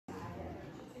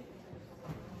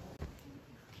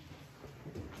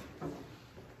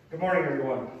Good morning,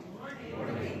 everyone. Good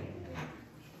morning.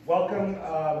 Welcome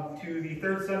to the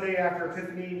third Sunday after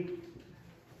Epiphany,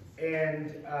 and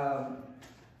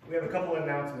we have a couple of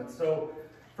announcements. So,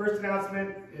 first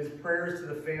announcement is prayers to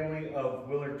the family of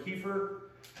Willard Kiefer.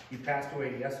 He passed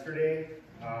away yesterday.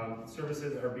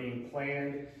 Services are being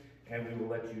planned, and we will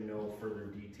let you know further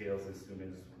details as soon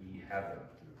as we have them.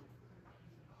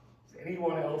 Does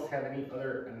anyone else have any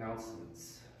other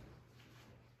announcements?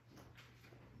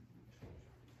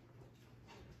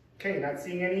 Okay, not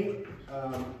seeing any,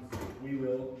 we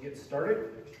will get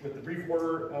started with the brief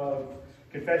order of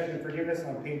confession and forgiveness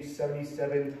on page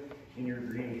 77 in your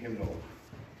green hymnal.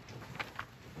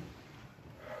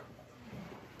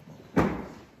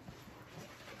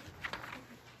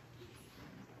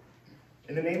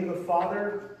 In the name of the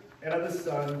Father, and of the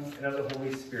Son, and of the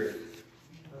Holy Spirit.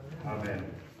 Amen.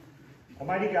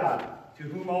 Almighty God, to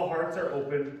whom all hearts are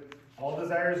open, all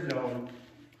desires known,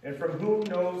 and from whom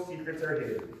no secrets are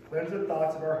hid, cleanse the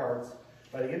thoughts of our hearts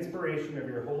by the inspiration of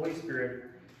your Holy Spirit,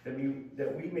 that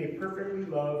we may perfectly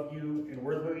love you and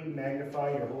worthily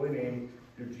magnify your holy name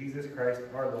through Jesus Christ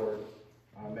our Lord.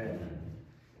 Amen.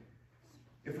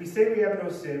 If we say we have no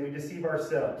sin, we deceive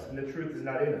ourselves, and the truth is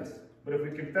not in us. But if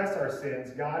we confess our sins,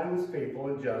 God, who is faithful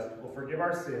and just, will forgive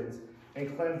our sins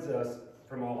and cleanse us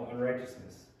from all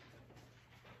unrighteousness.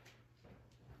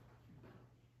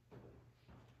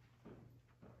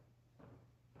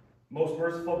 Most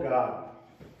merciful God,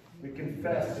 we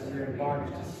confess that we are in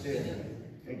bondage to sin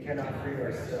and cannot free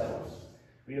ourselves.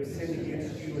 We have sinned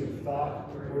against you in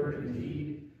thought, word, and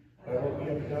deed, by what we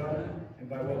have done and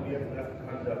by what we have left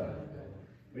undone.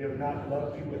 We have not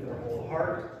loved you with our whole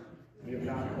heart. We have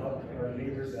not loved our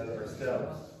neighbors as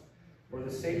ourselves. For the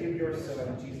sake of your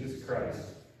Son, Jesus Christ,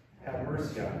 have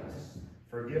mercy on us.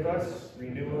 Forgive us,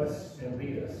 renew us, and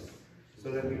lead us,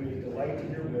 so that we may delight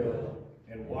in your will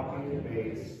and walk in your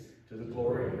ways, to the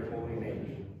glory of your holy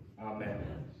name. Amen.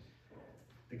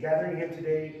 The gathering hymn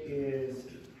today is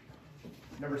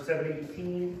number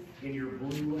 718 in your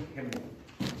blue hymnal.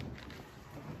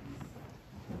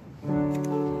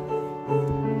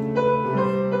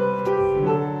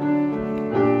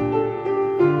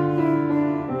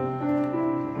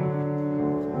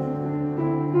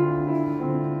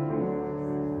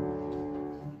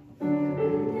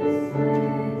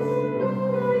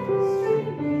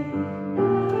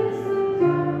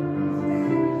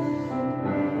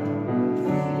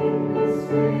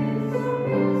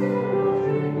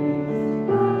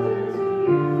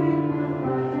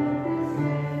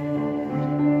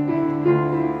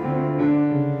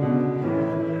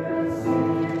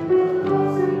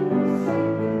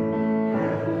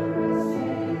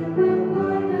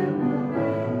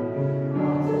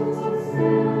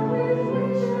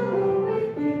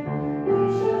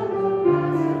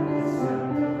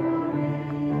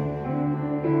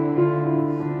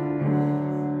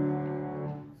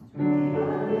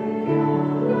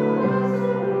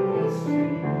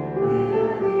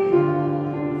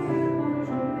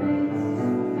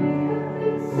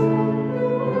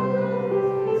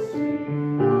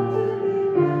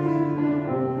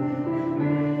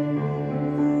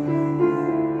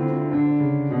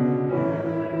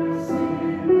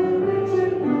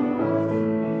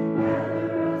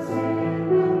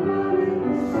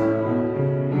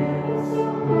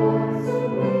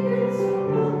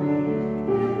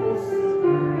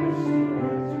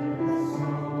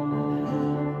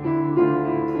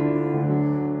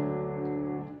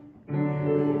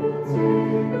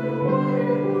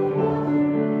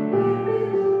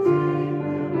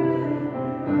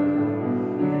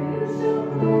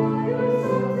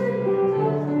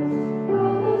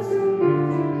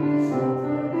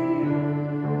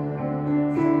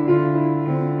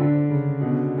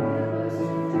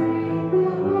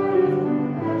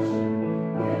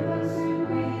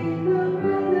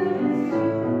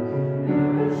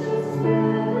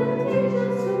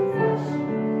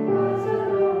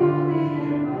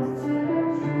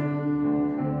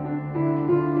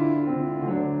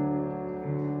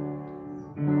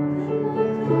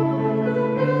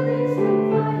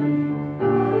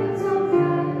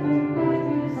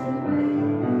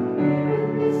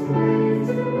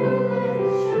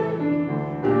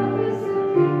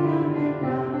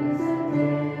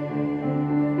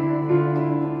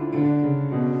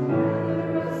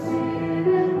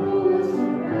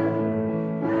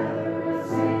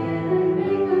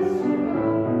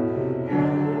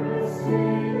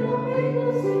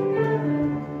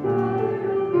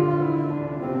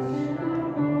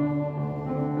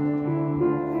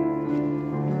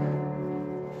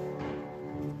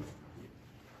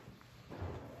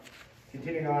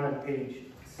 Continuing on page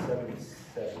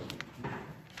 77.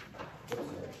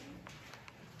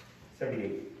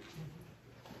 78.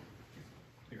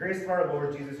 The grace of our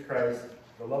Lord Jesus Christ,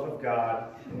 the love of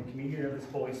God, and the communion of his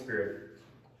Holy Spirit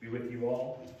be with you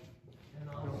all. And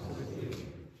also with you.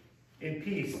 In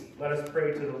peace, let us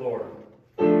pray to the Lord.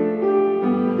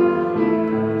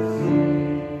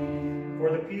 For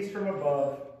the peace from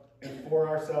above and for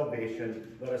our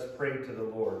salvation, let us pray to the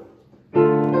Lord.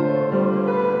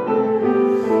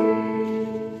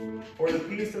 For the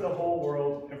peace of the whole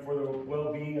world and for the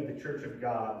well-being of the Church of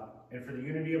God and for the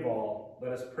unity of all,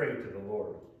 let us pray to the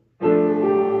Lord.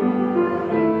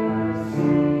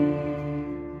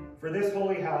 For this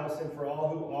holy house and for all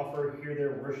who offer here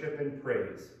their worship and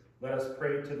praise, let us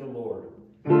pray to the Lord.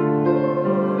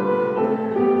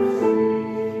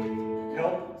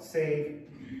 Help, save,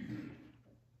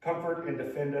 comfort, and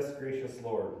defend us, gracious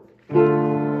Lord.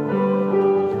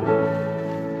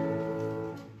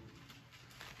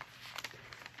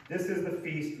 This is the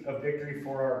feast of victory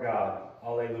for our God.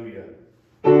 Alleluia.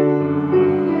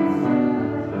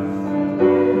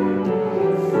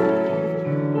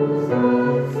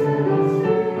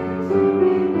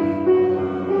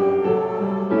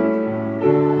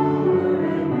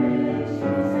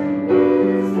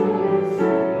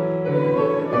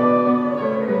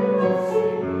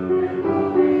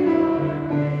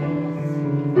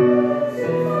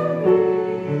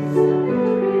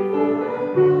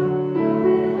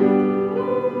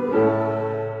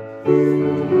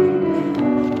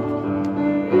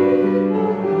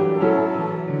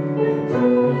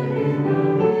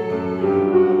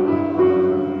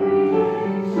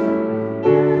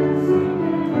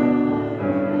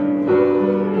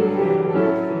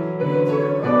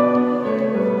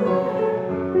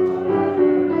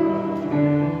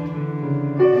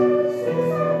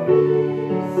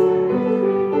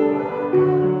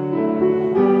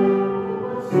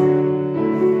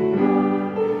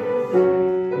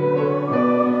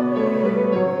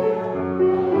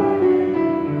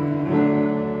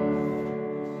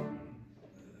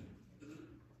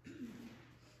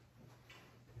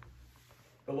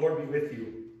 The Lord be with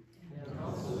you. And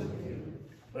also with you.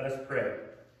 Let us pray.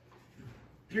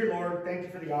 Dear Lord, thank you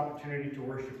for the opportunity to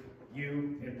worship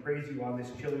you and praise you on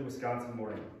this chilly Wisconsin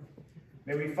morning.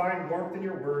 May we find warmth in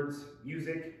your words,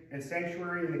 music, and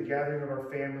sanctuary in the gathering of our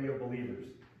family of believers.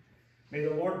 May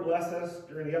the Lord bless us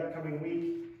during the upcoming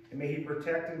week, and may he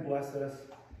protect and bless us.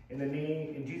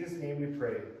 In Jesus' name we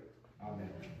pray. Amen.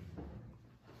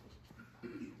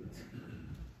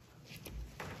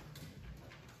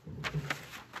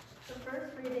 The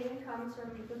first reading comes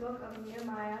from the book of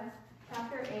Nehemiah,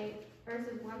 chapter 8,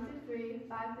 verses 1 through 3,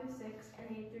 5 through 6,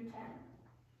 and 8 through 10.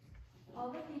 All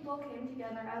the people came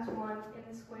together as one in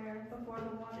the square before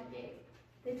the water gate.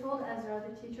 They told Ezra,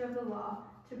 the teacher of the law,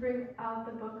 to bring out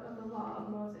the book of the law of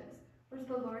Moses, which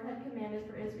the Lord had commanded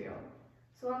for Israel.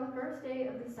 So on the first day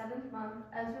of the 7th month,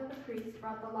 Ezra the priest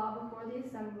brought the law before the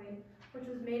assembly, which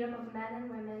was made up of men and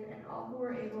women and all who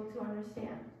were able to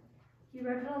understand. He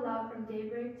read it aloud from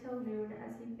daybreak till noon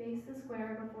as he faced the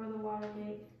square before the water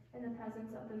gate in the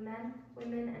presence of the men,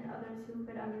 women, and others who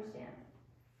could understand.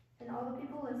 And all the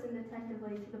people listened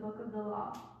attentively to the book of the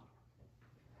law.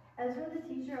 Ezra, the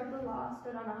teacher of the law,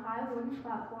 stood on a high wooden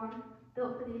platform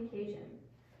built for the occasion.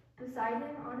 Beside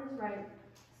him, on his right,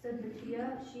 stood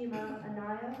Mattiah, Shema,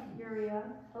 Ananiah, Uriah,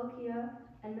 Hilkiah,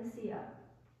 and Messiah.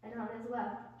 And on his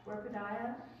left were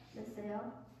Pedaiah,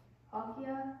 Mishael,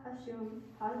 Hilkiah, Hashum,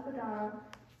 Hasbadana,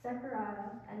 Zechariah,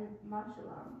 and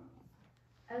Meshullam.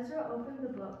 Ezra opened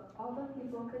the book. All the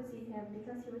people could see him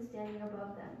because he was standing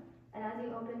above them. And as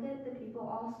he opened it, the people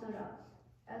all stood up.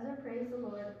 Ezra praised the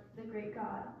Lord, the great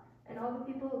God. And all the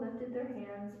people lifted their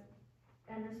hands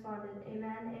and responded,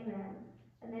 Amen, Amen.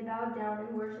 And they bowed down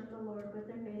and worshipped the Lord with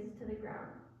their faces to the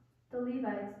ground. The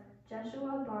Levites,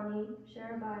 Jeshua, Bani,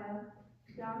 Sherebiah,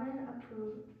 Yamin,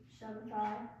 Akub,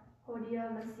 Shabbatai,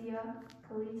 Hodiah, Messiah,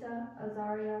 Kalita,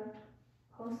 Azariah,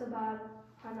 Hosabad,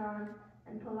 Hanan,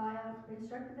 and Peliah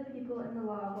instructed the people in the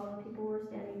law while the people were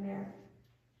standing there.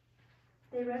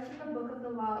 They read from the book of the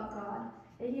law of God,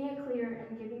 making it clear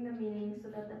and giving the meaning so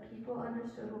that the people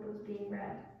understood what was being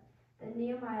read. Then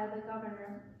Nehemiah the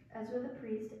governor, Ezra the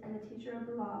priest, and the teacher of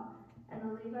the law, and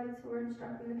the Levites who were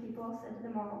instructing the people said to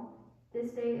them all,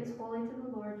 This day is holy to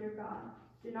the Lord your God.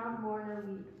 Do not mourn or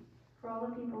weep. For all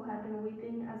the people had been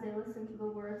weeping as they listened to the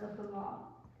words of the law.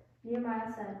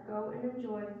 Nehemiah said, Go and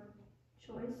enjoy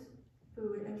choice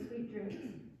food and sweet drinks,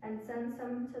 and send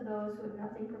some to those who have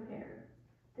nothing prepared.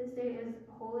 This day is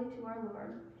holy to our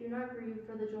Lord. Do not grieve,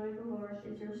 for the joy of the Lord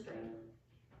is your strength.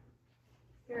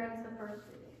 Here ends the first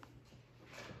reading.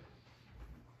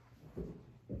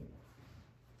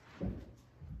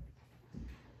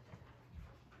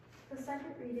 The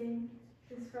second reading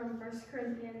is from 1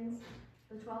 Corinthians,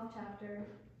 the 12th chapter,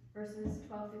 verses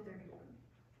 12 through 31.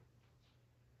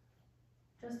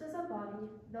 Just as a body,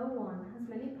 though one, has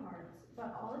many parts,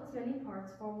 but all its many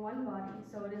parts form one body,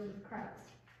 so it is with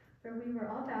Christ. For we were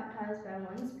all baptized by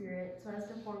one Spirit, so as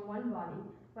to form one body,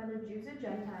 whether Jews or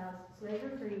Gentiles, slave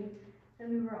or free, and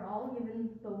we were all given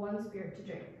the one Spirit to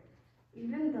drink.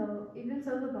 Even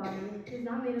so the body is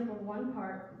not made up of one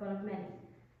part, but of many.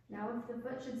 Now if the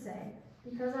foot should say,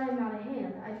 because I am not a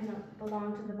hand, I do not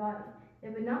belong to the body,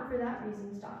 it would not for that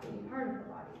reason stop being part of the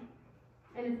body.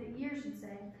 And if the ear should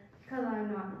say, because I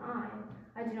am not an eye,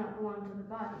 I do not belong to the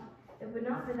body, it would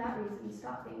not for that reason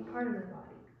stop being part of the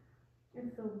body.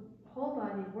 If the whole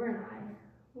body were an eye,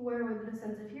 where would the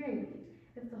sense of hearing be?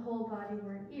 If the whole body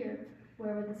were an ear,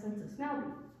 where would the sense of smell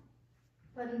be?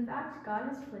 But in fact, God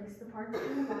has placed the parts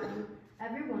in the body,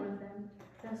 every one of them,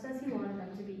 just as he wanted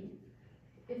them to be.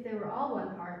 If they were all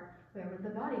one part, where would the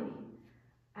body be?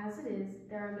 As it is,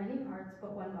 there are many parts,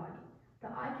 but one body. The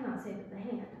eye cannot say to the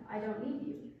hand, I don't need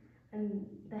you. And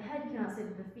the head cannot say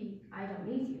to the feet, I don't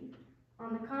need you.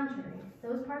 On the contrary,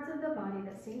 those parts of the body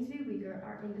that seem to be weaker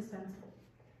are indispensable.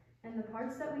 And the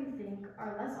parts that we think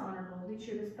are less honorable we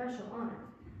treat with special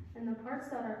honor. And the parts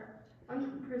that are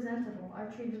unpresentable are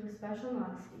treated with special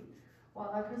modesty, while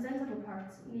our presentable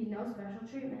parts need no special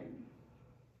treatment.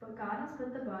 But God has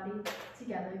put the body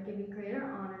together, giving greater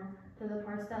honor to the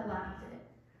parts that lacked it,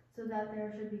 so that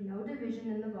there should be no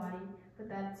division in the body, but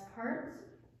that its parts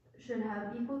should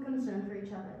have equal concern for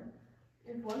each other.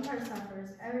 If one part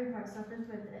suffers, every part suffers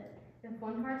with it. If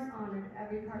one part is honored,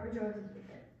 every part rejoices with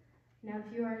it. Now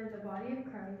if you are the body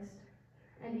of Christ,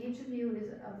 and each of you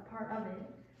is a part of it,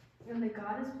 and that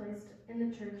God has placed in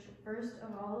the church first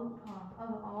of all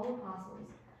apostles,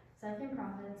 second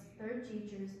prophets, third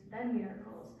teachers, then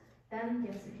miracles, then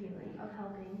gifts of healing, of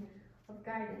helping, of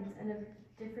guidance, and of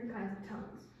different kinds of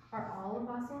tongues. Are all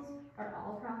apostles? Are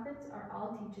all prophets? Are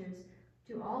all teachers?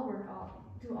 Do all work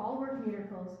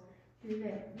miracles?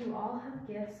 Do all have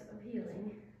gifts of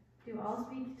healing? Do all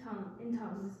speak in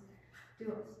tongues?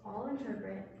 Do all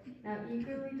interpret? Now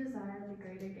eagerly desire the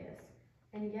greater gifts,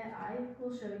 and yet I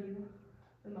will show you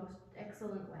the most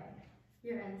excellent way.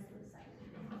 Here ends the second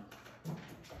reading.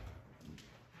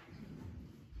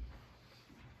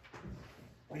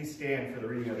 Please stand for the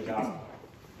reading of the gospel.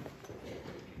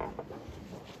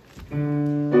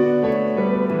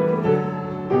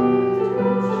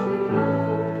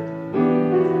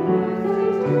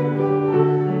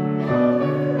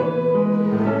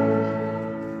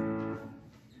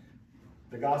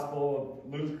 The Gospel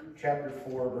of Luke, chapter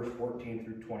 4, verse 14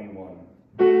 through 21.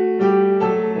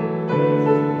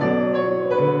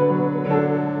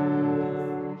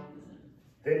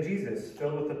 Then Jesus,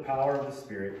 filled with the power of the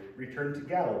Spirit, returned to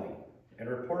Galilee, and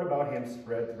a report about him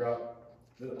spread throughout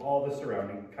all the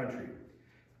surrounding country.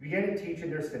 He began to teach in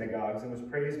their synagogues and was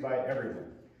praised by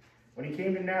everyone. When he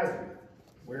came to Nazareth,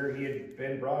 where he had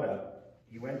been brought up,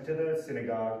 he went to the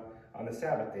synagogue on the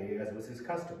Sabbath day, as was his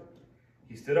custom.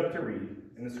 He stood up to read,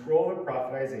 and the scroll of the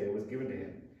prophet Isaiah was given to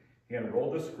him. He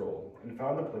unrolled the scroll and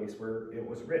found the place where it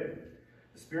was written,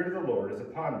 "The Spirit of the Lord is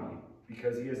upon me,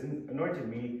 because he has anointed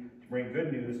me to bring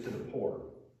good news to the poor.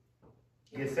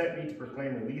 He has sent me to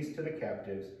proclaim release to the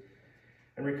captives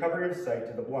and recovery of sight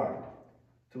to the blind,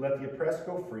 to let the oppressed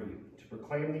go free, to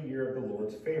proclaim the year of the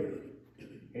Lord's favor."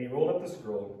 And he rolled up the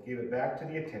scroll, gave it back to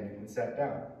the attendant, and sat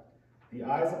down. The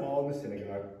eyes of all in the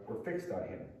synagogue were fixed on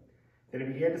him. Then he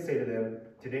began to say to them,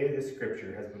 "Today this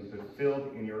scripture has been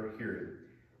fulfilled in your hearing."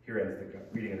 Here ends the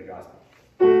reading of the gospel.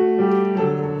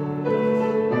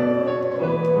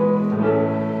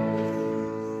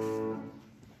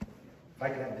 If I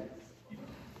could have the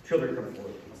children come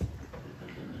forward, please.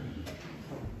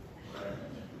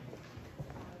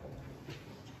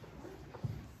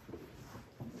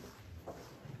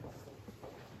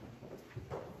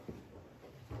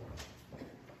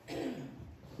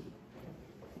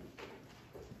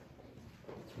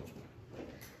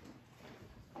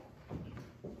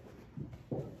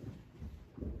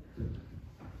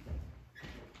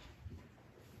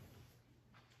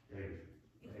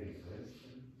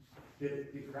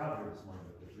 The crowd here this morning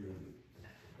with the three of you.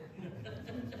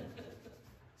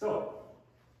 So,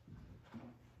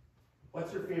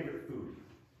 what's your favorite food?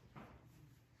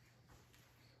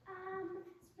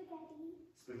 Spaghetti.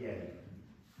 Spaghetti.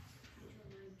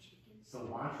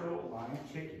 Cilantro lime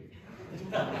chicken.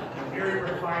 Very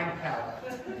refined palate.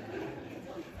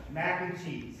 Mac and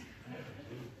cheese.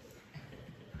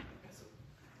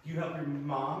 Do you help your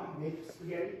mom make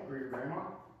spaghetti or your grandma?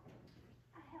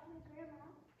 I help my grandma.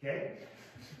 Okay?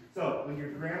 So, when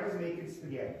your grandma's making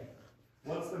spaghetti,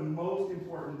 what's the most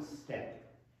important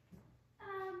step?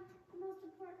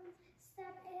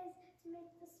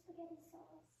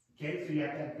 Okay, so you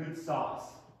have to have good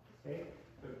sauce. Okay,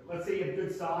 but let's say you have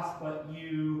good sauce, but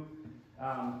you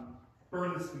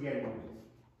burn the spaghetti noodles.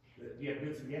 Do you have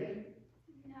good spaghetti?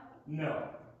 No. No.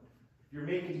 You're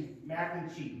making mac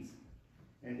and cheese,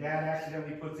 and Dad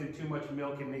accidentally puts in too much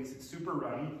milk and makes it super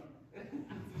runny,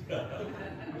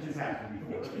 which has happened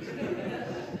before.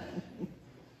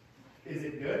 Is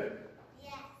it good?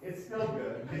 Yes. It's still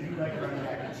good because you like runny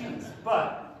mac and cheese.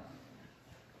 But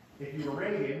if you were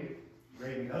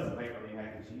Reagan doesn't like runny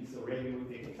mac and cheese, so Reagan would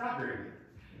think it's not very good.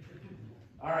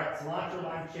 All right, cilantro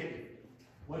lime chicken.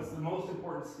 What's the most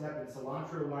important step in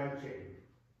cilantro lime chicken?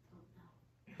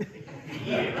 You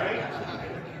eat it, right?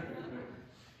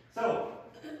 So,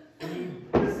 when you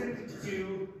listen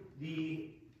to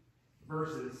the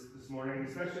verses this morning,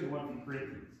 especially the one from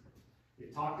Corinthians,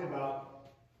 it talked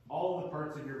about all of the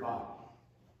parts of your body.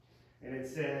 And it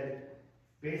said,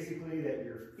 basically, that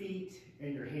your feet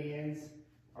and your hands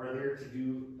are there to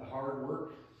do the hard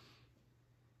work.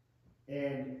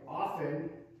 And often,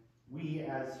 we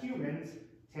as humans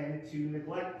tend to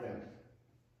neglect them.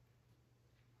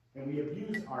 And we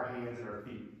abuse our hands and our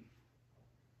feet.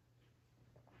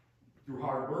 Through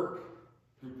hard work,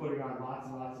 through putting on lots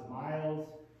and lots of miles.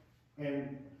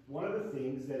 And one of the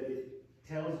things that it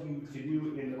tells you to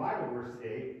do in the Bible verse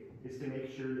today is to make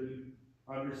sure that you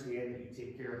understand that you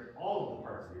take care of all of the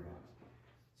parts of your body.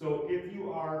 So if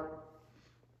you are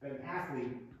an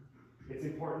athlete, it's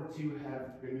important to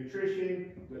have good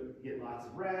nutrition, get lots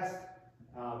of rest,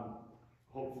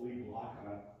 hopefully block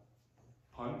on a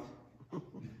punt.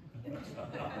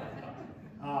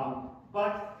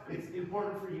 But it's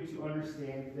important for you to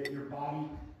understand that your body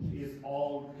is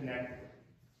all connected.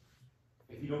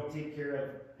 If you don't take care of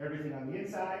everything on the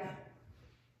inside,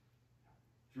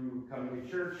 through coming to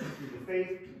church, through the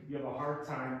faith, you have a hard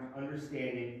time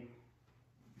understanding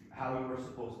how you are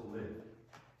supposed to live.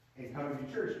 And coming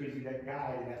to church gives you that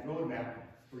guide and that roadmap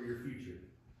for your future.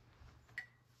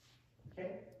 Okay?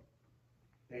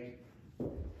 Thank you.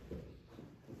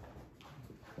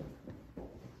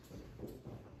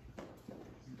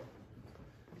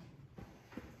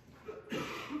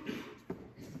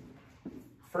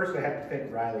 First, I have to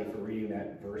thank Riley for reading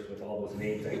that verse with all those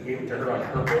names. I gave it to her on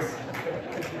purpose.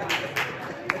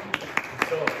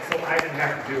 so I didn't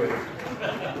have to do it.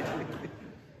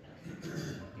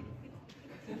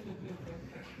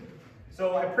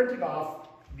 So I printed off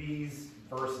these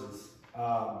verses,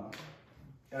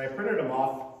 and I printed them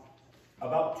off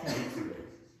about 2 weeks ago.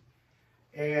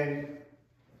 And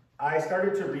I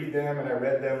started to read them, and I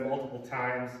read them multiple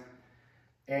times.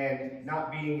 And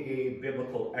not being a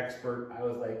biblical expert, I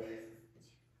was like,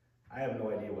 I have no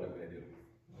idea what I'm going to do.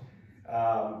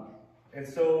 And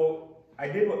so I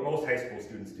did what most high school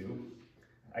students do.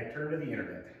 I turned to the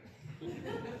internet.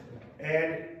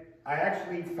 And I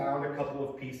actually found a couple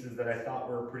of pieces that I thought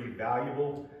were pretty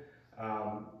valuable,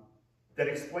 that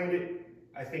explained it,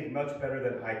 I think, much better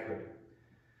than I could.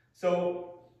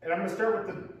 So, and I'm going to start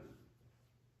with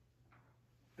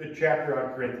the chapter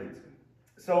on Corinthians.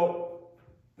 So,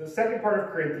 the second part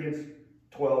of Corinthians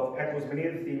 12 echoes many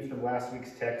of the themes from last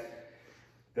week's text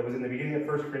that was in the beginning of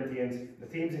 1 Corinthians. The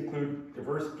themes include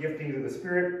diverse giftings of the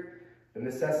Spirit, the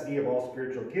necessity of all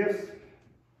spiritual gifts,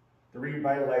 the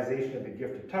revitalization of the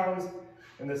gift of tongues,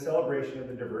 and the celebration of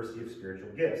the diversity of spiritual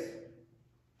gifts.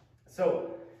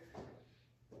 So,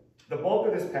 the bulk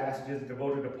of this passage is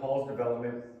devoted to Paul's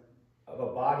development of a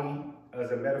body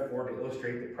as a metaphor to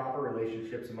illustrate the proper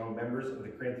relationships among members of the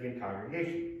Corinthian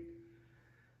congregation.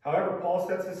 However, Paul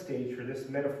sets the stage for this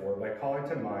metaphor by calling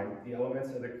to mind the elements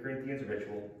of the Corinthians'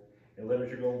 ritual and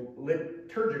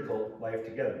liturgical life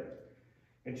together.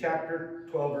 In chapter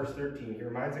 12, verse 13, he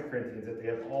reminds the Corinthians that they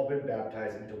have all been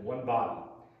baptized into one body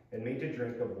and made to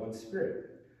drink of one spirit.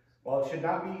 While it should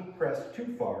not be pressed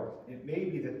too far, it may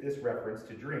be that this reference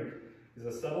to drink is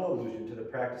a subtle allusion to the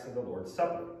practice of the Lord's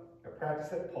Supper, a practice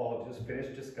that Paul just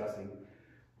finished discussing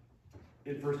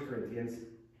in 1 Corinthians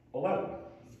 11.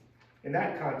 In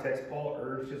that context, Paul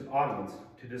urged his audience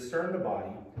to discern the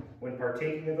body when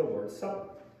partaking of the Lord's Supper.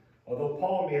 Although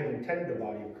Paul may have intended the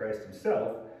body of Christ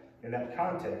himself in that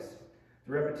context,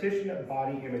 the repetition of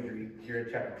body imagery here in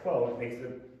chapter 12 makes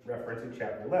the reference in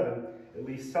chapter 11 at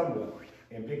least somewhat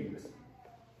ambiguous.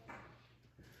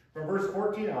 From verse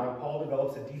 14 on, Paul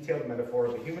develops a detailed metaphor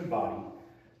of the human body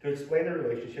to explain the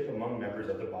relationship among members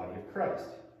of the body of Christ.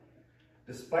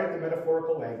 Despite the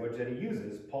metaphorical language that he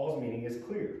uses, Paul's meaning is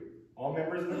clear. All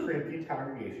members of the Corinthian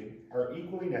congregation are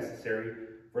equally necessary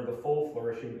for the full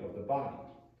flourishing of the body.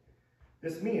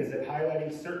 This means that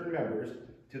highlighting certain members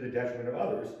to the detriment of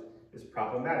others is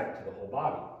problematic to the whole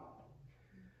body.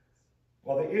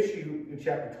 While the issue in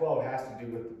chapter 12 has to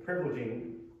do with the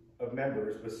privileging of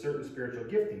members with certain spiritual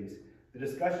giftings, the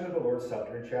discussion of the Lord's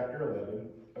Supper in chapter 11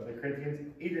 of the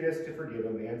Corinthians' eagerness to forgive a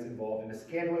man's involved in a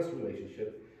scandalous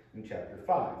relationship in chapter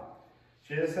 5.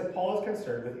 Jesus said Paul is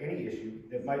concerned with any issue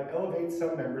that might elevate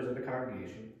some members of the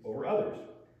congregation over others.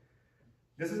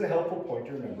 This is a helpful point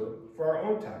to remember for our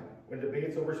own time, when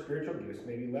debates over spiritual gifts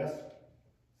may be less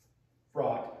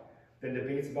fraught than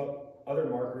debates about other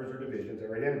markers or divisions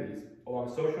or identities along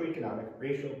socioeconomic,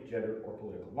 racial, gender, or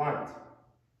political lines.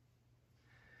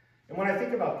 And when I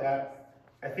think about that,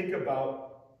 I think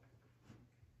about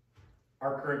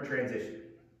our current transition.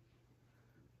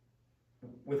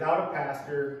 Without a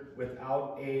pastor,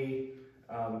 without a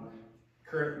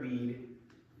current lead,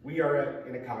 we are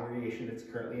in a congregation that's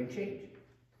currently in change.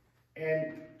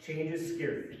 And change is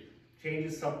scary. Change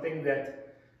is something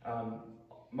that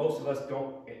most of us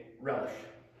don't relish.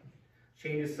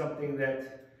 Change is something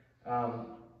that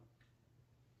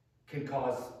can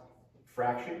cause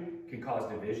fraction, can cause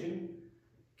division,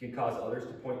 can cause others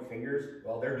to point fingers.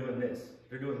 Well, they're doing this,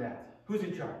 they're doing that. Who's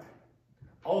in charge?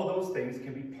 All of those things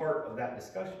can be part of that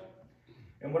discussion.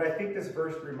 And what I think this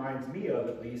verse reminds me of,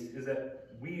 at least, is that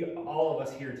all of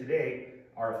us here today,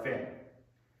 are a family.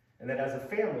 And that as a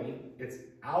family, it's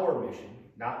our mission,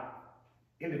 not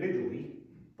individually,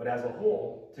 but as a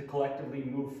whole, to collectively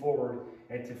move forward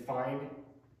and to find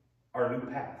our new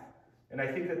path. And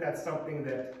I think that that's something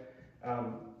that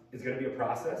is going to be a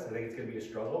process. I think it's going to be a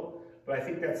struggle. But I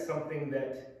think that's something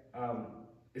that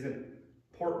is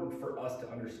important for us to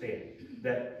understand,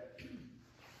 that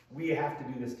we have to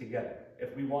do this together.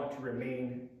 If we want to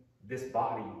remain this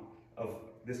body of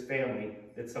this family,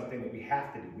 that's something that we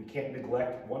have to do. We can't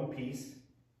neglect one piece.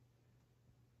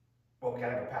 Well, we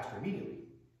gotta have a pastor immediately,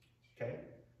 okay?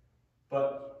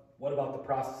 But what about the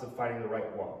process of finding the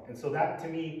right one? And so that, to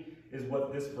me, is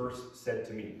what this verse said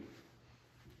to me.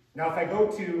 Now, if I go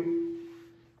to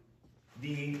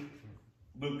the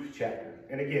Luke chapter,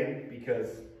 and again, because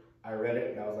I read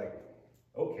it and I was like,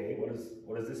 okay,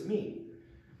 what does this mean?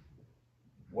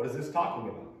 What is this talking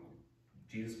about?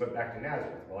 Jesus went back to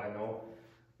Nazareth. Well, I know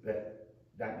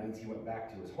that means he went back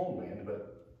to his homeland,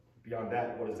 but beyond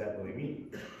that, what does that really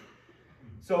mean?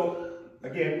 So,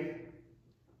 again,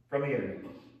 from the internet.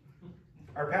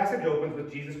 Our passage opens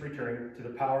with Jesus returning to the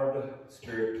power of the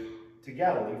Spirit to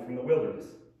Galilee from the wilderness,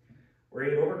 where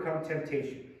he had overcome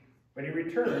temptation. When he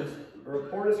returns, a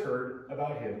report is heard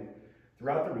about him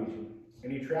throughout the region,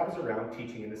 and he travels around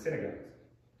teaching in the synagogues.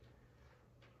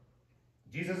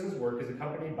 Jesus' work is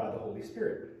accompanied by the Holy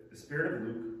Spirit. The Spirit of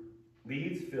Luke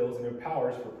leads, fills, and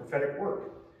empowers for prophetic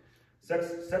work.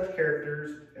 Such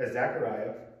characters as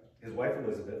Zechariah, his wife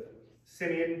Elizabeth,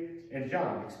 Simeon, and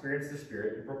John experience the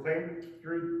Spirit and proclaim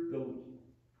through the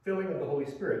filling of the Holy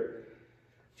Spirit.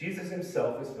 Jesus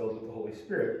himself is filled with the Holy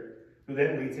Spirit, who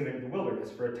then leads him into the wilderness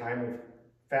for a time of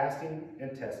fasting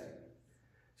and testing.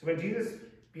 So when Jesus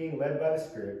being led by the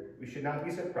Spirit, we should not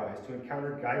be surprised to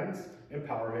encounter guidance,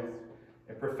 empowerment,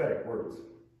 and prophetic words.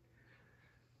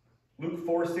 Luke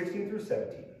 4:16 through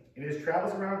 17. In his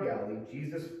travels around Galilee,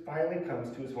 Jesus finally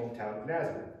comes to his hometown of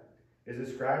Nazareth. It is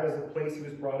described as the place he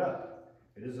was brought up.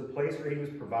 It is a place where he was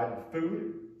provided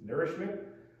food, nourishment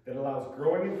that allows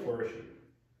growing and flourishing.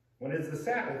 When it is the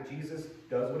Sabbath, Jesus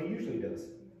does what he usually does.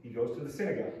 He goes to the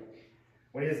synagogue.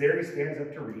 When he is there, he stands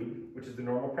up to read, which is the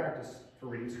normal practice for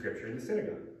reading scripture in the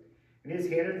synagogue. And he is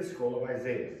handed the scroll of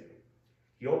Isaiah.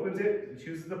 He opens it and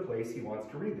chooses the place he wants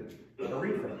to read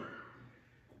from.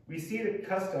 We see the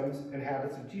customs and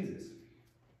habits of Jesus.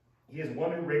 He is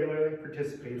one who regularly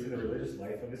participates in the religious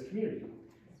life of his community.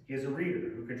 He is a reader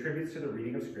who contributes to the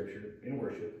reading of scripture in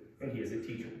worship, and he is a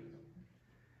teacher.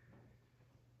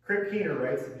 Craig Keener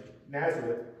writes that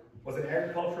Nazareth was an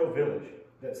agricultural village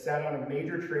that sat on a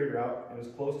major trade route and was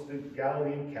close to the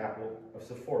Galilean capital of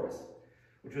Sepphoris,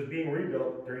 which was being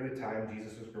rebuilt during the time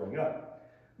Jesus was growing up.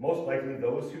 Most likely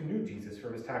those who knew Jesus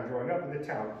from his time growing up in the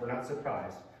town were not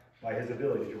surprised by his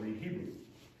ability to read Hebrew.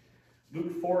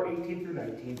 Luke 4:18 through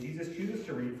 19, Jesus chooses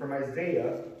to read from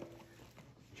Isaiah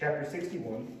chapter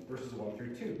 61, verses 1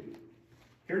 through 2.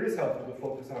 Here it is helpful to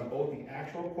focus on both the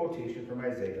actual quotation from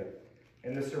Isaiah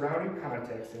and the surrounding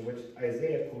context in which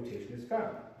Isaiah quotation is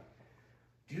found.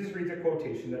 Jesus reads a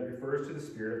quotation that refers to the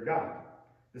Spirit of God,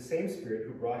 the same Spirit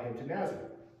who brought him to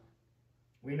Nazareth.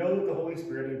 We know that the Holy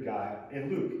Spirit in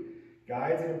Luke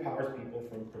guides and empowers people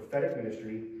from prophetic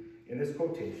ministry. In this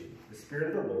quotation, the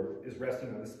Spirit of the Lord is resting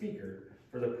on the speaker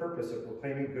for the purpose of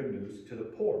proclaiming good news to the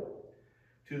poor,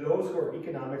 to those who are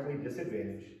economically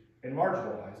disadvantaged and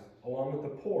marginalized, along with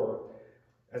the poor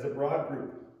as a broad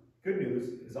group. Good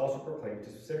news is also proclaimed to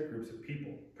specific groups of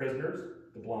people: prisoners,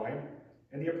 the blind,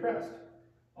 and the oppressed,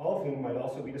 all of whom might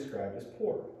also be described as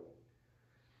poor.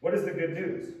 What is the good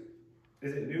news?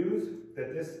 Is it news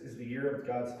that this is the year of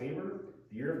God's favor?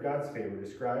 The year of God's favor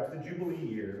describes the Jubilee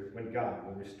year when God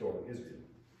will restore Israel.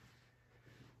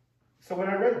 So when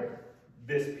I read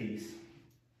this piece,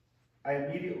 I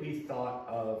immediately thought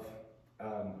of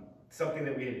something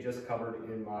that we had just covered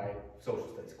in my social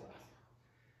studies class.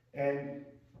 And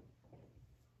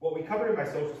what we covered in my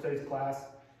social studies class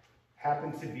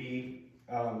happened to be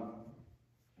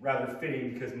rather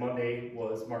fitting because Monday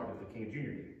was Martin Luther King Jr.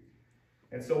 Day.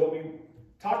 And so what we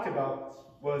talked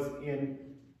about was in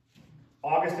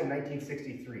August of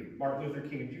 1963, Martin Luther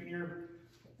King Jr.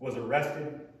 was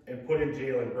arrested and put in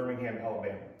jail in Birmingham,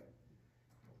 Alabama.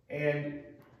 And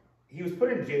he was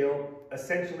put in jail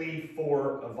essentially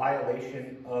for a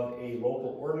violation of a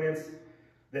local ordinance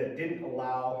that didn't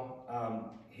allow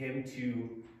him to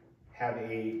have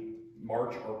a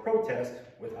march or protest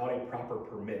without a proper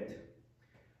permit.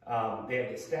 They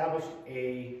had established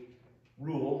a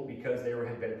rule because there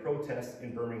had been protests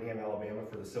in Birmingham, Alabama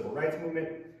for the civil rights movement,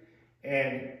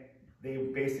 and they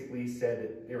basically said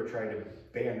that they were trying to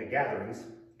ban the gatherings,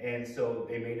 and so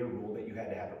they made a rule that you had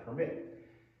to have a permit.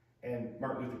 And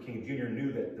Martin Luther King Jr.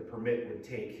 knew that the permit would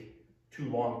take too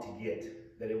long to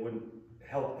get, that it wouldn't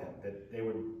help them, that they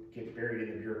would get buried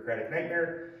in the bureaucratic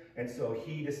nightmare, and so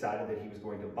he decided that he was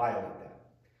going to violate that.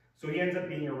 So he ends up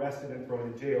being arrested and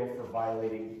thrown in jail for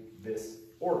violating this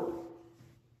order.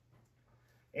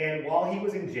 And while he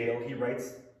was in jail, he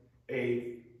writes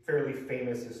a fairly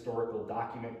famous historical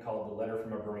document called The Letter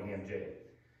from a Birmingham Jail.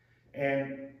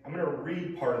 And I'm going to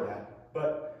read part of that,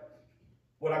 but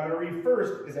what I'm going to read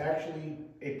first is actually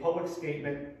a public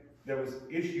statement that was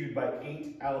issued by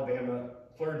 8 Alabama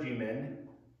clergymen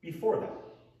before that.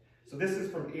 So this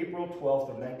is from April 12th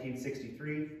of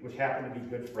 1963, which happened to be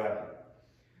Good Friday.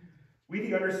 We,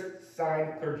 the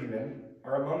undersigned clergymen,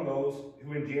 are among those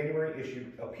who in January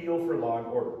issued Appeal for Law and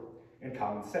Order and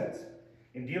Common Sense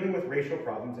in dealing with racial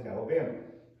problems in Alabama.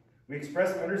 We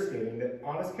express understanding that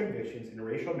honest convictions in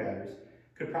racial matters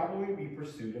could probably be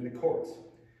pursued in the courts,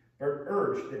 but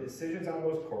urge that decisions on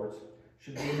those courts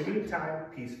should be in the meantime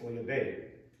peacefully obeyed.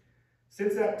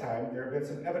 Since that time, there have been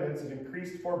some evidence of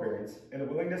increased forbearance and a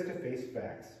willingness to face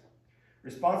facts.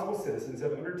 Responsible citizens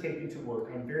have undertaken to work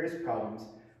on various problems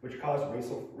which cause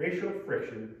racial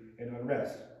friction and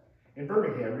unrest. In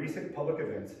Birmingham, recent public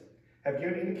events have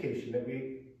given indication that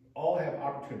we all have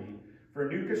opportunity for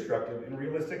a new constructive and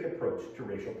realistic approach to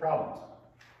racial problems.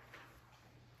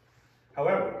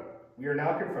 However, we are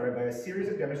now confronted by a series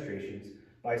of demonstrations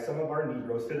by some of our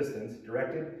Negro citizens,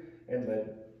 directed and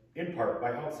led in part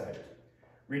by outsiders.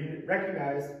 We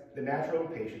recognize the natural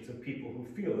impatience of people who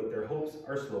feel that their hopes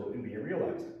are slow in being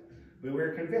realized, but we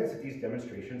are convinced that these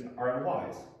demonstrations are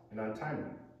unwise and untimely.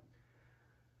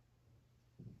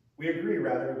 We agree,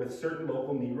 rather, with certain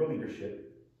local Negro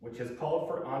leadership, which has called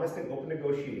for honest and open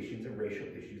negotiations of racial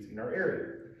issues in our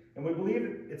area, and we believe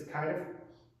that its kind of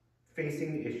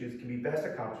facing the issues can be best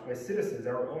accomplished by citizens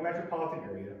of our own metropolitan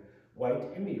area, white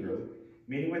and Negro,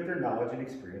 meeting with their knowledge and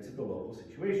experience of the local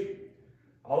situation.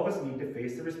 All of us need to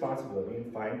face the responsibility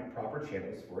and find proper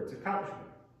channels for its accomplishment.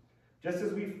 Just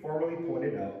as we formally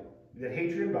pointed out that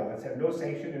hatred and violence have no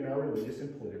sanction in our religious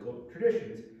and political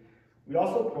traditions, we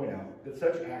also point out that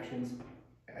such actions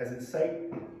as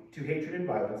incite to hatred and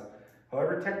violence,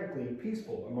 however technically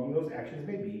peaceful among those actions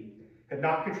may be, have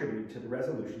not contributed to the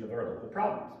resolution of our local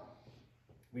problems.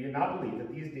 We do not believe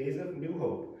that these days of new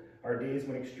hope are days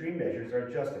when extreme measures are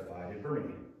justified in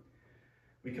Birmingham.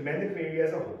 We commend the community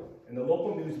as a whole, and the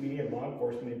local news media and law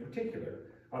enforcement in particular,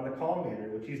 on the calm manner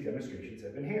in which these demonstrations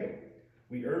have been handled.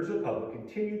 We urge the public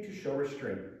continue to show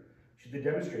restraint should the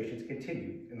demonstrations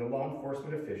continue, and the law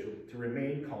enforcement official to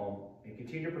remain calm and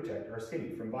continue to protect our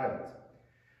city from violence.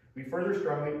 We further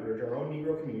strongly urge our own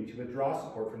Negro community to withdraw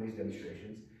support from these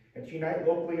demonstrations and to unite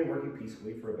locally and working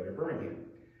peacefully for a better Birmingham.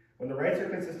 When the rights are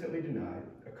consistently denied,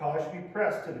 a cause should be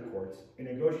pressed to the courts in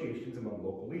negotiations among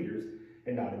local leaders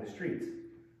and not in the streets.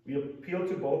 We appeal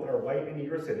to both our white and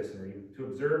Negro citizenry to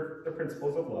observe the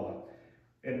principles of law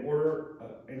and order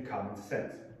and common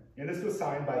sense. And this was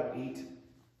signed by 8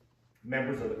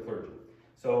 members of the clergy.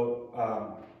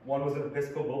 So one was an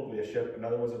Episcopal bishop,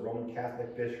 another was a Roman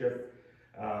Catholic bishop,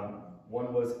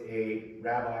 one was a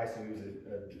rabbi, so he was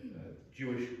a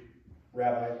Jewish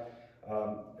rabbi.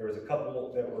 There was a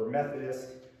couple that were Methodist,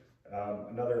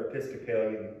 another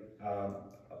Episcopalian,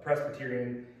 a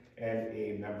Presbyterian, and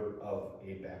a member of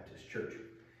a Baptist church.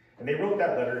 And they wrote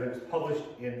that letter, and it was published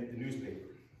in the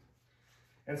newspaper.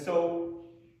 And so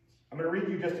I'm going to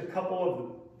read you just a couple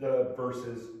of the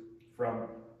verses from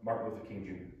Martin Luther King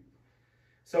Jr.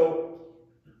 So,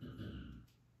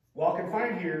 while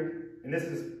confined here and this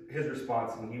is his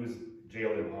response when he was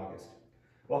jailed in August.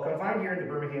 While confined here in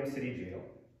the Birmingham City Jail,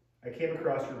 I came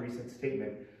across your recent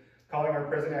statement calling our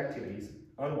present activities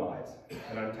unwise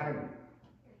and untimely.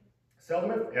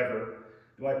 Seldom if ever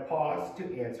do I pause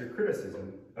to answer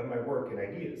criticism of my work and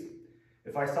ideas.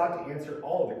 If I sought to answer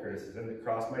all of the criticism that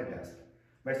crossed my desk,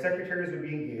 my secretaries would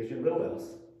be engaged in little else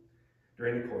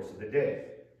during the course of the day,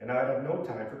 and I would have no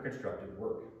time for constructive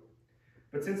work.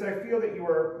 But since I feel that you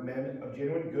are men of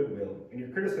genuine goodwill and your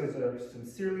criticisms are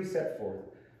sincerely set forth,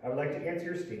 I would like to answer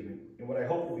your statement in what I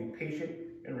hope will be patient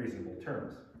and reasonable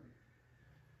terms.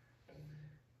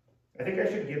 I think I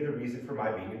should give the reason for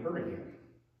my being in Birmingham.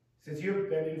 Since you have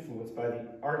been influenced by the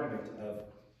argument of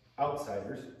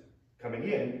outsiders coming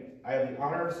in, I have the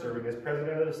honor of serving as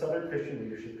president of the Southern Christian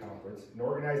Leadership Conference, an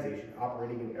organization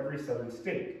operating in every southern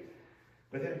state,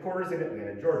 with headquarters in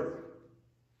Atlanta, Georgia.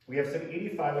 We have some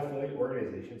 85 affiliate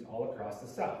organizations all across the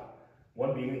South,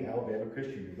 one being the Alabama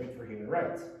Christian Movement for Human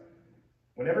Rights.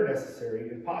 Whenever necessary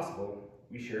and possible,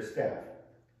 we share staff,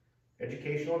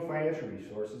 educational and financial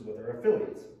resources with our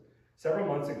affiliates. Several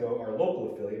months ago, our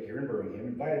local affiliate here in Birmingham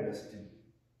invited us to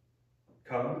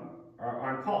come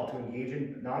on call to engage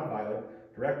in nonviolent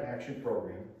direct action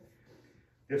program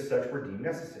if such were deemed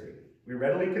necessary. We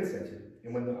readily consented,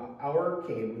 and when the hour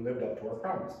came, we lived up to our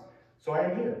promise. So I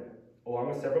am here, along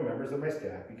with several members of my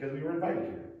staff, because we were invited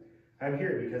here. I'm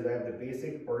here because I have the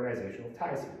basic organizational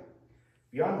ties here.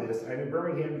 Beyond this, I'm in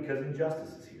Birmingham because injustice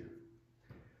is here.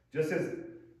 Just as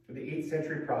the 8th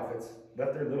century prophets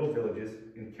left their little villages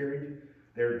and carried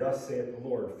their "Thus saith the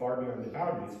Lord" far beyond the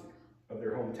boundaries of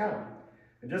their hometown,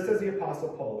 and just as the Apostle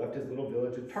Paul left his little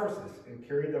village of Tarsus and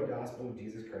carried the gospel of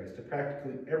Jesus Christ to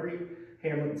practically every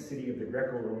hamlet and city of the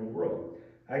Greco-Roman world,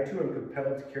 I too am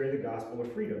compelled to carry the gospel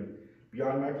of freedom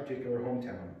beyond my particular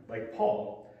hometown. Like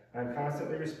Paul, I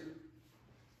constantly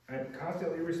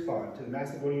respond to the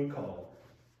Macedonian call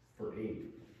for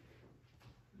aid.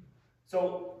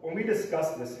 So when we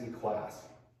discussed this in class,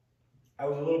 I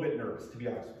was a little bit nervous, to be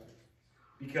honest with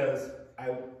you, because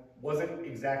I wasn't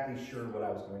exactly sure what I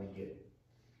was going to get.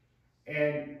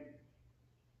 And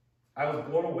I was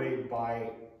blown away by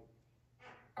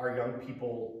our young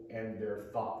people and their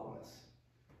thoughtfulness.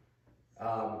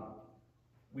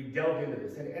 We delved into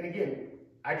this, and again,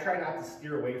 I try not to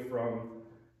steer away from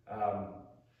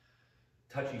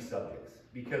touchy subjects,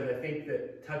 because I think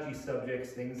that touchy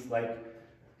subjects, things like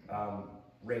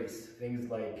race, things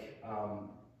like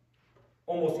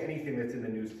almost anything that's in the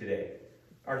news today,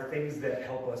 are things that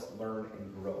help us learn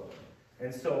and grow.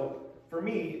 And so, for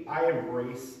me, I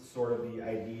embrace sort of the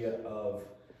idea of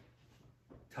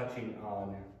touching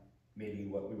on maybe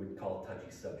what we would call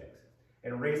touchy subjects.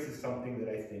 And race is something that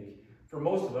I think, for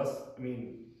most of us, I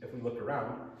mean, if we look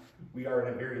around, we are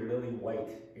in a very lily white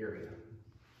area.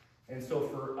 And so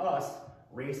for us,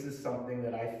 race is something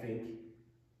that I think,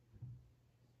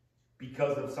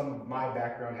 because of some of my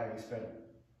background, having spent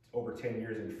over 10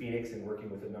 years in Phoenix and working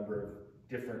with a number of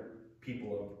different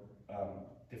people of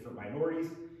different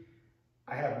minorities,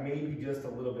 I have maybe just a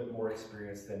little bit more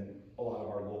experience than a lot of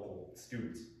our local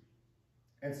students.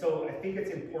 And so I think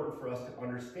it's important for us to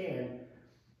understand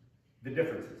the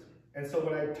differences. And so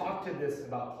when I talked to this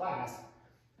about class,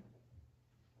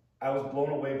 I was blown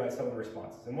away by some of the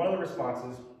responses. And one of the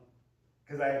responses,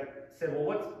 because I said, well,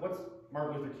 what's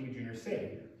Martin Luther King Jr. saying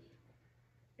here?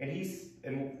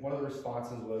 And one of the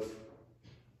responses was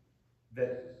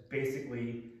that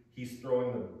basically he's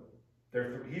throwing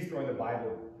the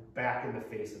Bible back in the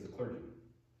face of the clergy.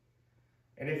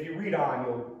 And if you read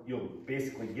on, you'll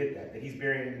basically get that he's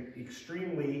being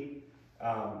extremely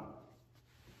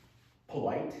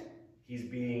polite. He's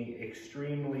being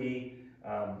extremely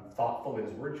thoughtful in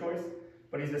his word choice,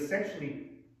 but he's essentially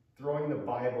throwing the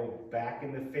Bible back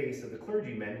in the face of the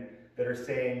clergymen that are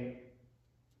saying,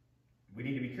 we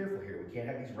need to be careful here. We can't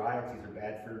have these riots. These are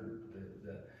bad for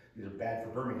these are bad for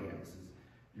Birmingham.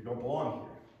 You don't belong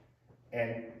here.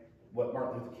 And what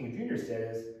Martin Luther King Jr.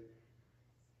 said is,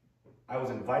 I was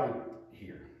invited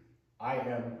here. I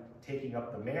am taking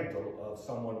up the mantle of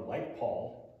someone like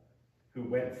Paul, who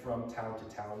went from town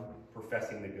to town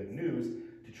professing the good news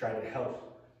to try to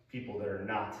help people that are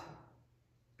not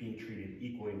being treated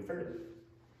equally and fairly.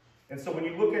 And so when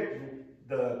you look at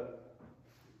the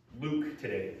Luke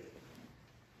today,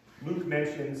 Luke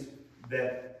mentions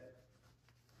that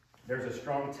there's a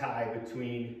strong tie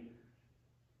between,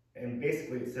 and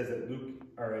basically it says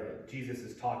that Jesus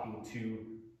is talking to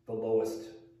the lowest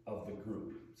of the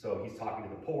group. So he's talking to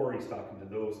the poor, he's talking to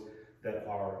those that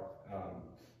are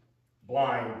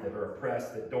blind, that are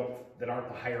oppressed, that aren't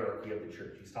the hierarchy of the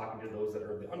church. He's talking to those that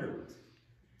are the underlings.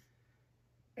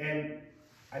 And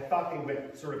I thought they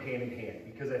went sort of hand in hand,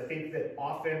 because I think that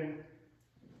often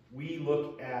we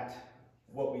look at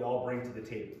what we all bring to the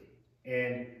table.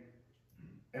 And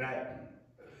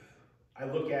I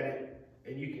look at it,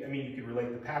 and you can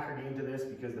relate the Packer game to this,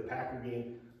 because the Packer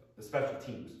game, the special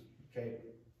teams, okay?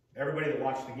 Everybody that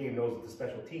watched the game knows that the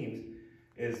special teams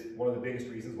is one of the biggest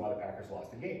reasons why the Packers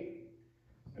lost the game.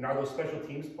 And are those special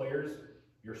teams players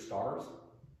your stars?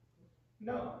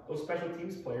 No. Those special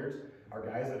teams players are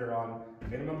guys that are on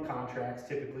minimum contracts,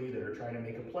 typically, that are trying to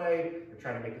make a play, they're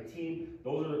trying to make a team.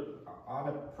 Those are on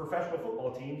a professional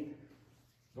football team.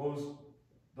 Those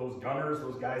gunners,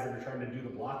 those guys that are trying to do the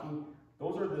blocking,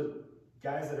 those are the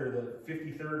guys that are the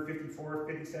 53rd, 54th,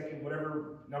 52nd,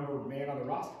 whatever number man on the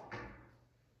roster.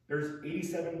 There's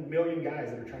 87 million guys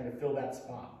that are trying to fill that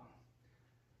spot.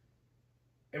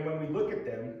 And when we look at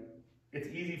them, it's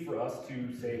easy for us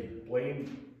to say,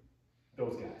 blame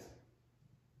those guys.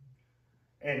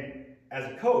 And as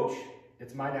a coach,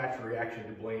 it's my natural reaction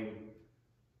to blame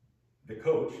the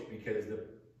coach, because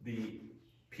the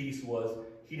piece was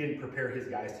he didn't prepare his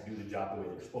guys to do the job the way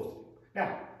they're supposed to do.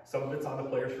 Now, some of it's on the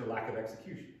players for lack of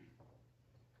execution.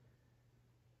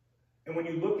 And when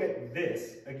you look at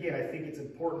this, again, I think it's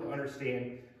important to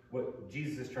understand what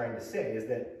Jesus is trying to say, is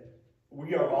that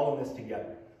we are all in this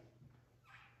together.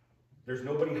 There's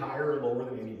nobody higher or lower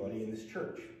than anybody in this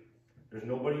church. There's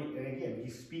nobody, and again,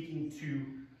 he's speaking to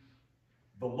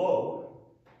the low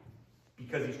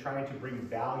because he's trying to bring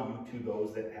value to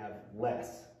those that have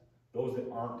less, those that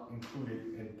aren't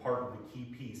included in part of the key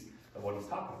piece of what he's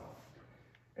talking about.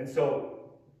 And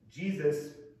so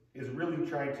Jesus is really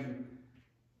trying to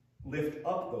lift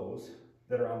up those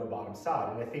that are on the bottom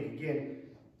side. And I think, again,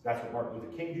 that's what Martin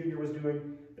Luther King Jr. was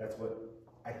doing. That's what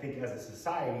I think as a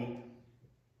society,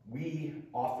 we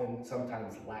often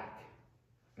sometimes lack.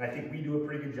 And I think we do a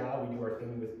pretty good job. We do our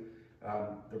thing with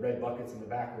the red buckets in the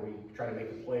back, where we try to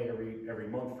make a play every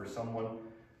month for someone.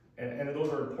 And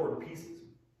those are important pieces.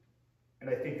 And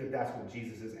I think that that's what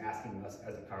Jesus is asking us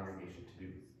as a congregation to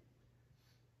do.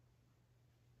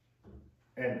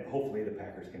 And hopefully the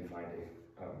Packers can find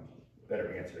a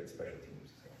better answer at special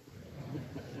teams.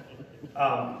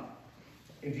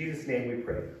 In Jesus' name we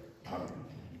pray. Amen.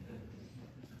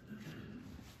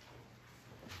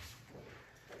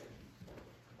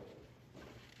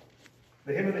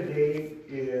 The hymn of the day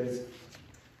is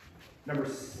number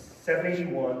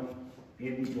 781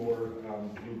 in your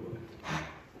blue book.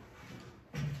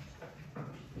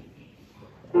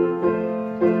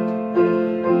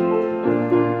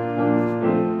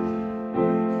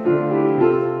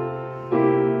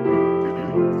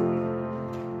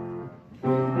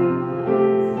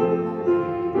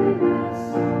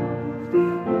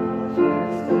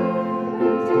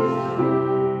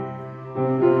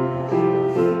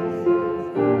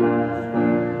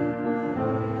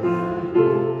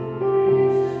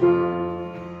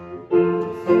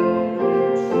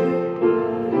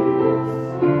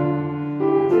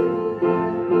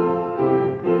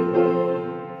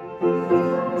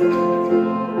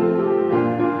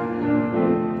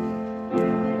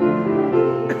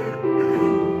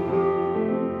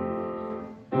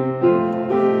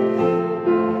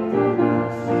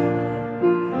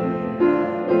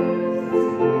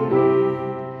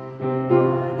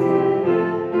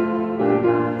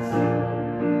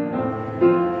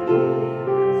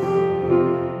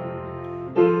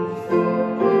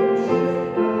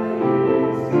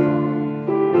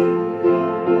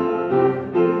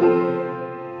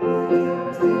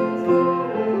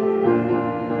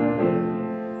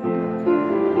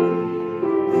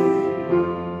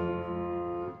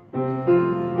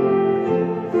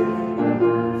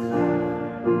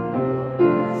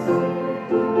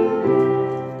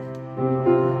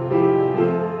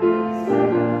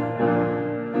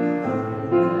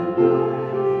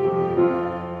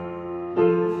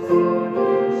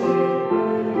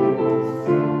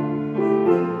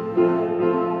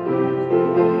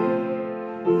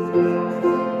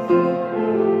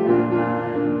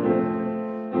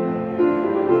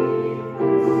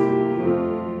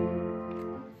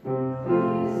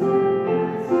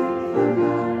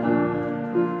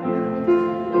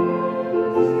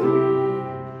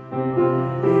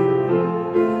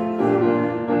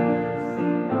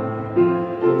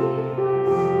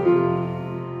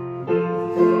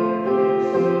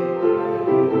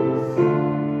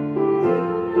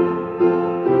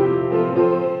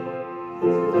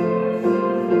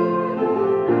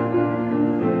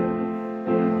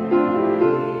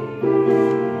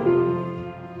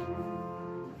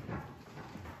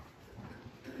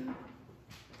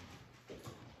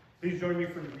 Please join me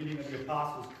for the reading of the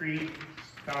Apostles' Creed,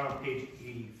 found on page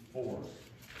 84.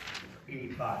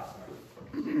 85.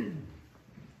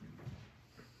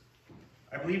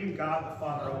 I believe in God the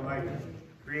Father Almighty,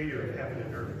 creator of heaven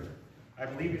and earth. I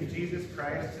believe in Jesus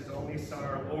Christ, his only Son,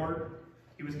 our Lord.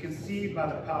 He was conceived by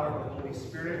the power of the Holy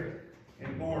Spirit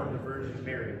and born of the Virgin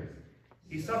Mary.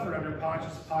 He suffered under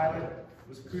Pontius Pilate,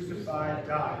 was crucified,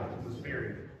 died, and was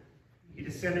buried. He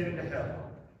descended into hell.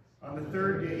 On the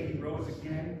third day he rose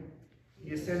again.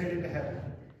 He ascended into heaven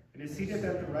and is seated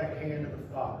at the right hand of the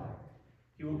Father.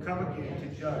 He will come again to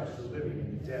judge the living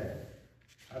and the dead.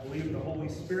 I believe in the Holy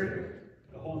Spirit,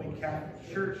 the Holy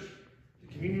Catholic Church,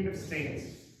 the communion of saints,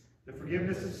 the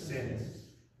forgiveness of sins,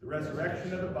 the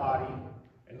resurrection of the body,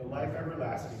 and the life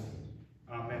everlasting.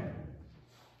 Amen.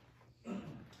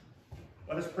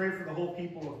 Let us pray for the whole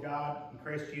people of God in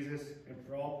Christ Jesus and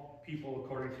for all people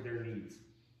according to their needs.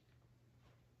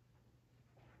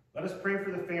 Let us pray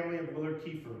for the family of Willard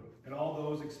Kiefer and all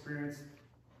those experiencing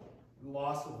the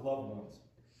loss of loved ones.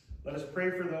 Let us pray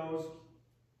for those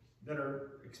that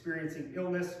are experiencing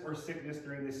illness or sickness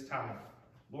during this time.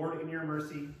 Lord, in your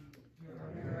mercy,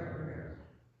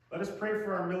 let us pray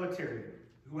for our military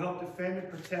who help defend and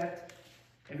protect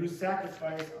and whose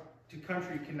sacrifice to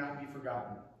country cannot be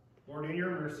forgotten. Lord, in your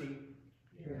mercy,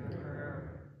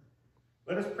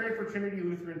 let us pray for Trinity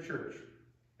Lutheran Church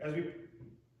as we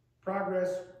progress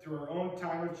through our own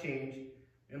time of change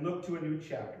and look to a new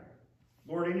chapter.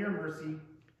 Lord, in your mercy.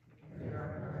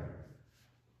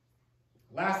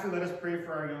 Lastly, let us pray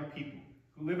for our young people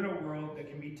who live in a world that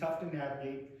can be tough to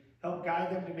navigate. Help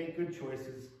guide them to make good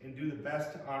choices and do the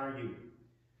best to honor you.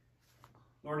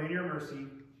 Lord, in your mercy.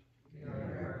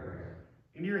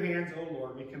 In your hands, O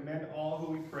Lord, we commend all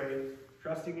who we pray,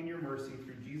 trusting in your mercy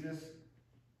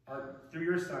through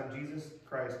your Son, Jesus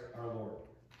Christ, our Lord.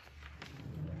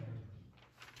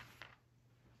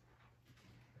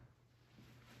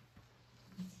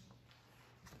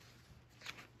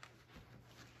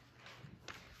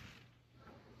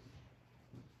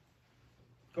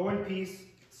 Go in peace,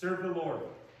 serve the Lord.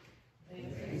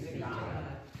 Thanks be to God.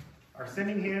 Our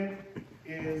singing hymn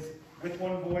is With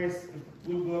One Voice, the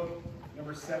Blue Book,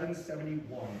 number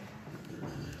 771.